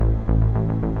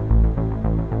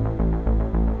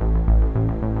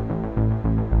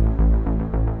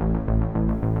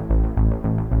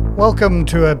Welcome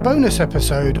to a bonus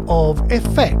episode of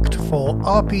Effect for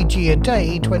RPG A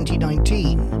Day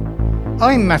 2019.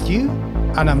 I'm Matthew,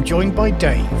 and I'm joined by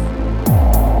Dave.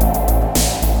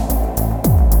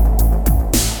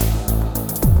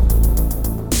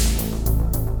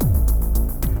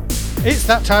 It's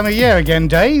that time of year again,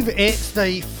 Dave. It's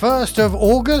the 1st of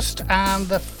August and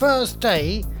the first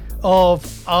day of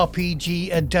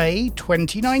RPG A Day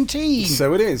 2019.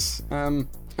 So it is. And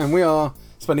we are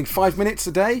spending 5 minutes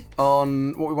a day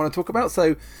on what we want to talk about.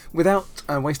 So without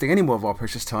wasting any more of our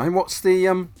precious time, what's the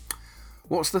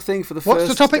thing for the first day? What's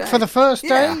the topic for the first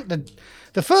day? Yeah.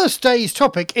 The first day's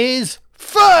topic is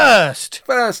first!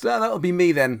 First, that'll be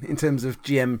me then, in terms of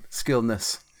GM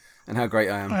skillness and how great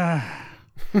I am.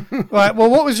 Right. Well,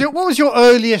 what's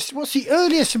the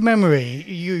earliest memory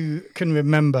you can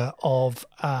remember of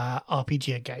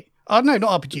RPG A Day? Oh no,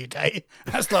 not RPG A Day.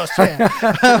 That's last year.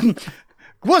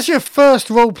 What's your first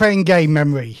role-playing game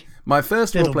memory? My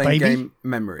first role-playing game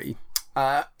memory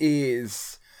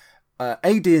is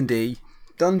AD&D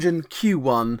Dungeon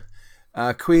Q1,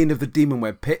 Queen of the Demon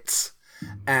Web Pits,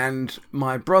 and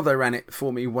my brother ran it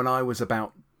for me when I was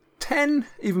about 10,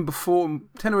 even before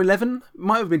 10 or 11,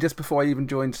 might have been just before I even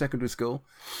joined secondary school.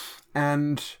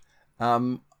 And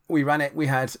we ran it.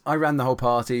 I ran the whole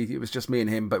party. It was just me and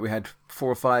him, but we had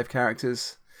 4 or 5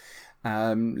 characters,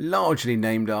 largely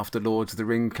named after Lords of the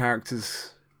Ring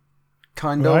characters,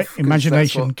 kind of. Right,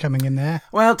 imagination coming in there.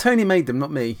 Well, Tony made them,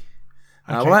 not me.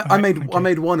 Okay, I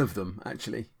made one of them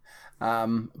actually,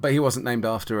 but he wasn't named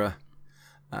after a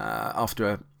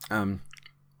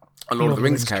Lord of the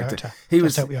Rings character. He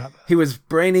was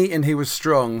brainy and he was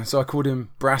strong, so I called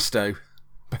him Brasto.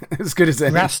 As good as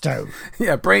any. Brasto.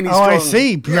 Yeah, brainy, strong. Oh, I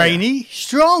see. Brainy,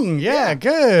 strong. Yeah,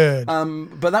 good.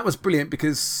 But that was brilliant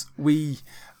because we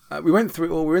went through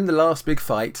it all. We were in the last big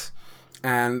fight,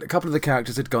 and a couple of the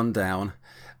characters had gone down,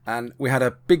 and we had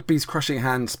a big beast crushing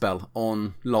hand spell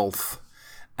on Lolth.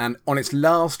 And on its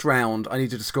last round, I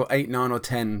needed to score 8, 9, or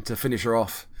 10 to finish her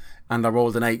off, and I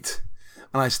rolled an 8.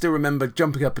 And I still remember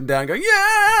jumping up and down going,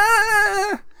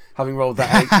 yeah! Having rolled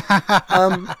that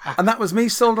 8. And that was me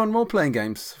sold on role-playing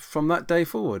games from that day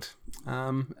forward.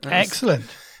 Excellent.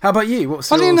 How about you?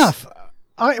 Funny enough,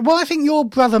 I think your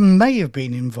brother may have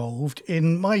been involved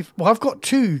in I've got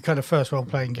 2 kind of first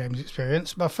role-playing games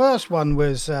experience. My first one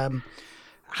was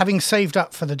having saved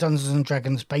up for the Dungeons &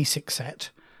 Dragons basic set.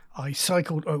 I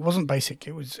cycled, it wasn't basic,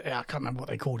 I can't remember what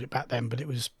they called it back then, but it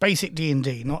was basic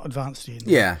D&D, not advanced D&D.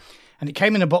 Yeah. And it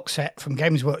came in a box set from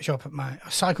Games Workshop I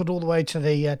cycled all the way to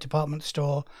the department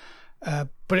store,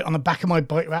 put it on the back of my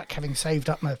bike rack, having saved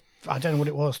up I don't know what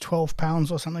it was,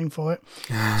 £12 or something for it.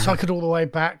 Cycled all the way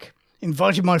back,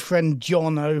 invited my friend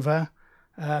John over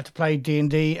to play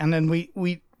D&D, and then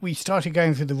we started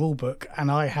going through the rule book, and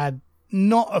I had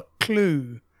not a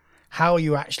clue how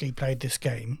you actually played this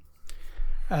game.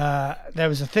 There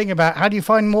was a thing about how do you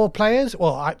find more players?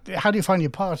 Well, how do you find your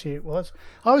party? It was.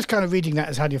 I was kind of reading that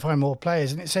as how do you find more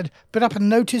players, and it said put up a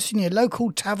notice in your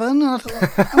local tavern. I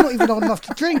thought, I'm not even old enough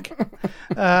to drink.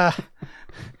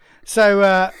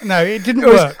 So no, it didn't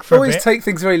work. For always take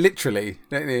things very literally,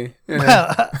 don't you?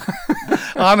 Well,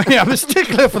 I mean, I'm a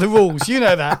stickler for the rules. You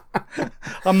know that.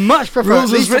 I much prefer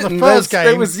rules at least as written. The first game.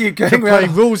 There was you going to play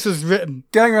around, rules as written,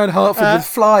 going around Hartford with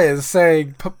flyers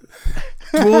saying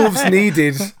dwarves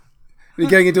needed. You're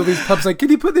going into all these pubs like, can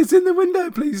you put this in the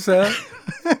window, please, sir?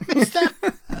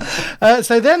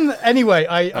 So then, anyway,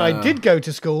 I did go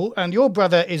to school, and your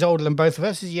brother is older than both of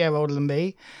us, he's a year older than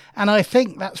me, and I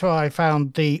think that's where I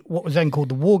found what was then called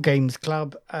the War Games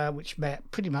Club, which met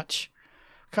pretty much,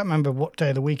 I can't remember what day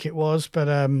of the week it was, but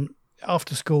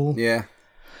after school. Yeah.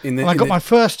 I got my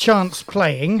first chance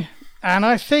playing, and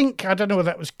I don't know whether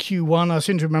that was Q1, I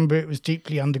seem to remember it was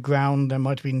deeply underground, there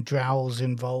might have been drowls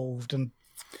involved, and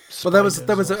well, there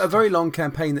was a very long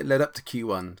campaign that led up to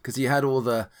Q1 because he had all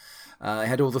the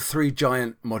 3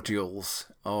 giant modules.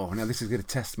 Oh, now this is going to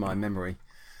test my memory.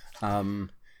 The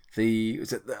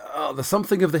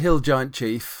something of the Hill Giant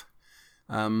Chief.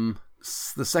 The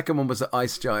second one was the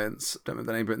Ice Giants. Don't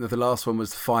remember the name, but the last one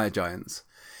was the Fire Giants.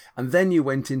 And then you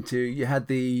had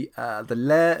the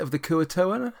Lair of the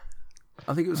Kuatoa.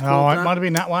 I think it was called. Oh, it might have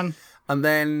been that one. And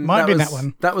then that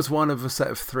one. That was one of a set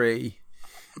of 3.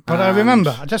 But I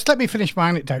remember. Just let me finish my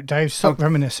anecdote, Dave. Stop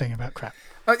reminiscing about crap.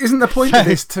 Isn't the point of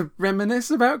this to reminisce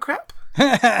about crap? So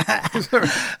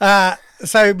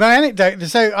my anecdote.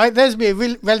 There's me a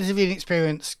relatively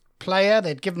inexperienced player.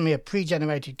 They'd given me a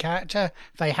pre-generated character.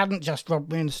 They hadn't just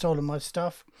robbed me and stolen my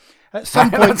stuff. At some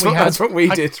point, that's what we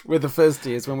did with the first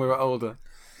years when we were older.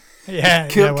 Yeah,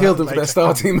 killed them for their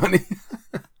starting money.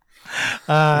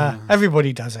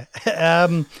 Everybody does it.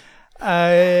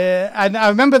 And I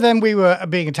remember then we were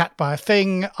being attacked by a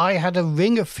thing. I had a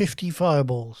ring of 50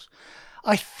 fireballs.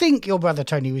 I think your brother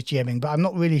Tony was GMing, but I'm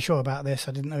not really sure about this.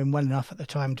 I didn't know him well enough at the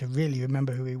time to really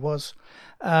remember who he was.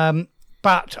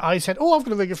 But I said, I've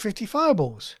got a ring of 50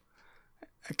 fireballs.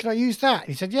 Can I use that?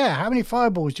 He said, yeah, how many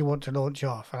fireballs do you want to launch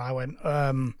off? And I went,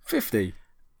 50.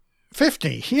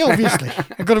 50, yeah, obviously.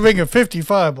 I got a ring of 50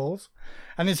 fireballs.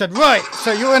 And he said, right,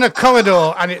 so you're in a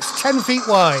corridor and it's 10 feet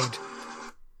wide.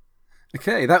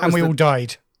 Okay, that was and we all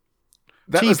died.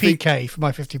 TPK for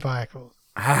my 50 fireballs.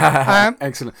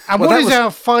 Excellent. And what is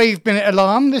our 5-minute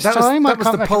alarm this time? That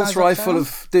was the pulse rifle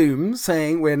of doom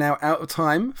saying we're now out of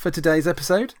time for today's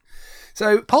episode.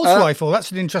 So pulse rifle,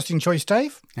 that's an interesting choice,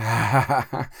 Dave.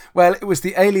 Well, it was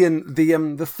the alien,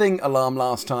 the thing alarm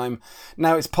last time.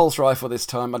 Now it's pulse rifle this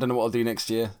time. I don't know what I'll do next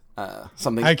year.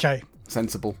 Something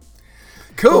sensible.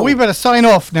 Cool. Well, we better sign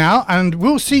off now, and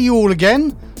we'll see you all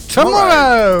again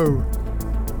tomorrow.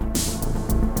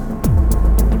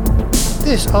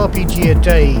 This RPG A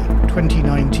Day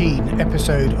 2019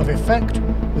 episode of Effect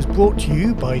was brought to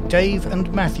you by Dave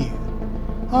and Matthew.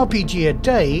 RPG A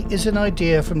Day is an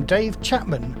idea from Dave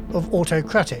Chapman of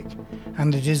Autocratic,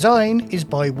 and the design is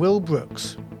by Will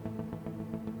Brooks.